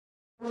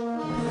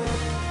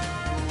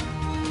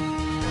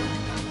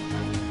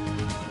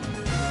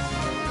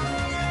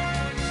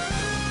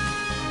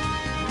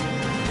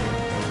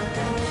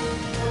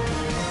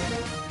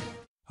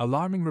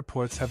Alarming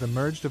reports have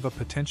emerged of a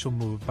potential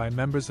move by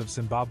members of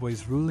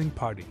Zimbabwe's ruling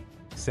party,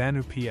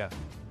 ZANU-PF,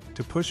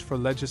 to push for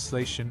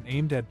legislation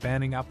aimed at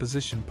banning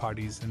opposition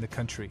parties in the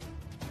country.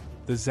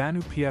 The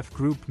ZANU-PF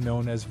group,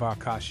 known as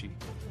Varkashi,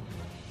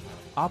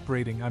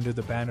 operating under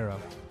the banner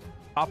of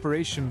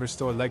Operation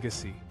Restore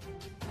Legacy,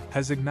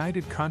 has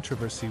ignited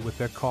controversy with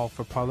their call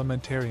for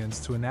parliamentarians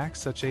to enact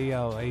such a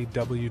law.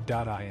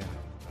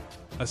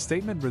 A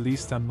statement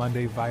released on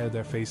Monday via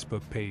their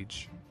Facebook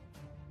page.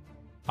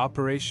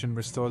 Operation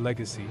Restore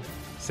Legacy,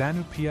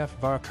 ZANU-PF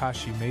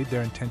Varkashi made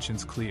their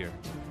intentions clear.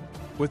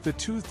 With the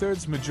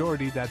two-thirds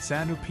majority that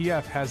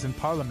ZANU-PF has in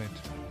parliament,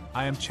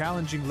 I am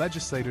challenging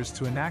legislators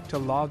to enact a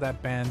law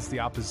that bans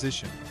the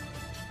opposition.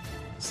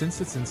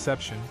 Since its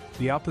inception,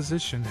 the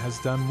opposition has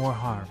done more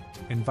harm,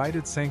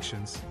 invited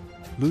sanctions,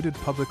 looted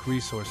public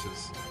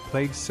resources,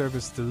 plagued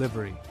service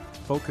delivery,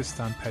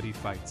 focused on petty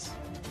fights.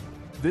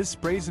 This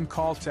brazen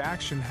call to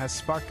action has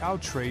sparked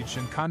outrage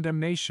and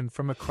condemnation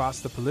from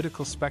across the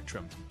political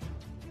spectrum,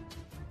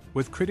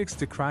 with critics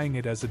decrying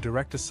it as a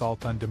direct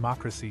assault on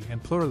democracy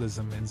and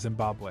pluralism in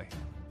Zimbabwe.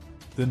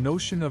 The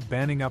notion of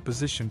banning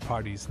opposition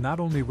parties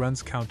not only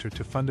runs counter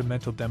to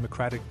fundamental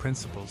democratic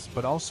principles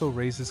but also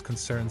raises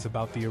concerns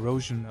about the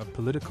erosion of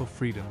political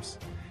freedoms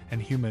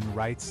and human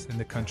rights in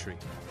the country.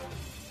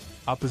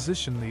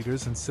 Opposition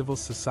leaders and civil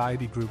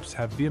society groups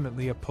have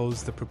vehemently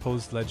opposed the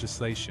proposed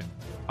legislation,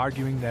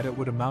 arguing that it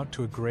would amount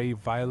to a grave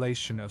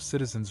violation of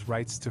citizens'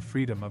 rights to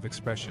freedom of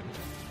expression,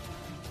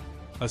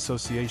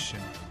 association,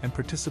 and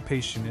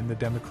participation in the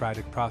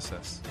democratic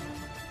process.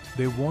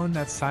 They warn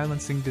that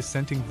silencing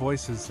dissenting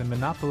voices and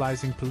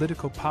monopolizing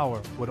political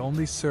power would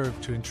only serve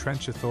to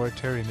entrench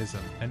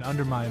authoritarianism and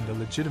undermine the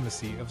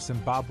legitimacy of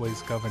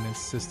Zimbabwe's governance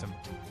system.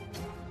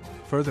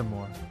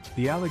 Furthermore,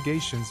 the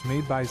allegations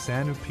made by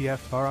ZANU-PF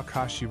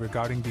Varkashi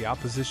regarding the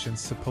opposition's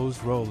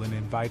supposed role in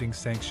inviting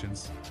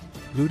sanctions,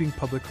 looting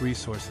public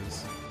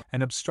resources,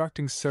 and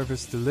obstructing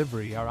service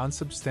delivery are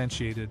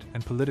unsubstantiated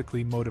and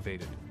politically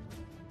motivated.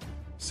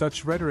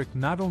 Such rhetoric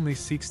not only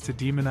seeks to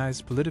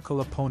demonize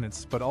political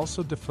opponents but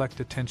also deflect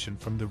attention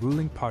from the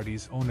ruling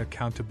party's own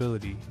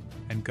accountability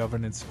and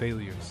governance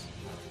failures.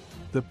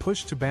 The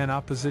push to ban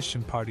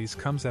opposition parties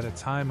comes at a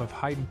time of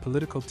heightened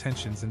political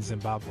tensions in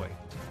Zimbabwe,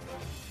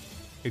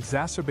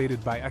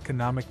 exacerbated by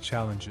economic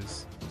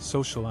challenges,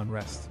 social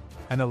unrest,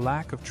 and a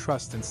lack of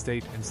trust in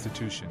state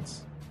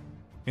institutions.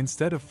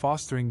 Instead of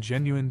fostering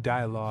genuine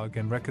dialogue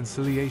and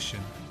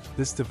reconciliation,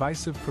 this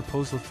divisive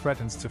proposal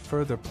threatens to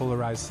further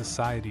polarize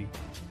society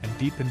and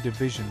deepen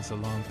divisions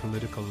along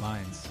political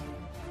lines.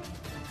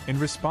 In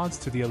response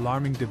to the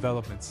alarming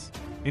developments,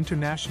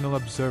 international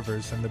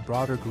observers and the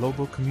broader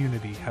global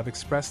community have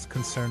expressed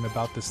concern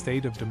about the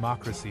state of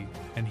democracy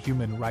and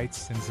human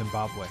rights in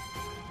Zimbabwe.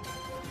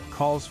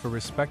 Calls for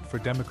respect for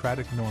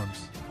democratic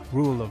norms,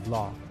 rule of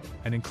law,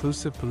 and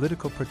inclusive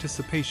political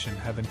participation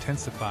have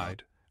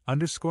intensified,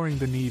 underscoring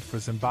the need for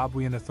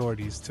Zimbabwean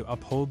authorities to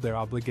uphold their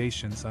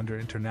obligations under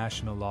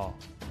international law.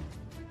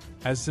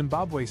 As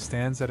Zimbabwe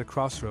stands at a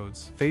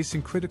crossroads,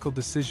 facing critical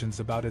decisions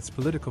about its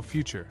political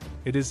future,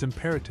 it is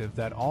imperative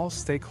that all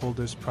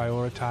stakeholders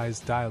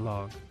prioritize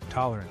dialogue,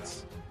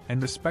 tolerance,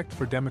 and respect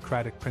for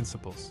democratic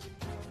principles.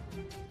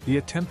 The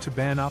attempt to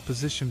ban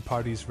opposition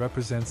parties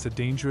represents a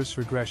dangerous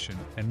regression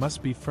and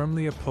must be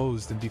firmly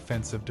opposed in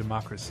defense of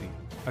democracy,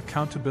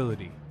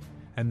 accountability,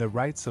 and the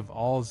rights of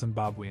all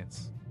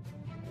Zimbabweans.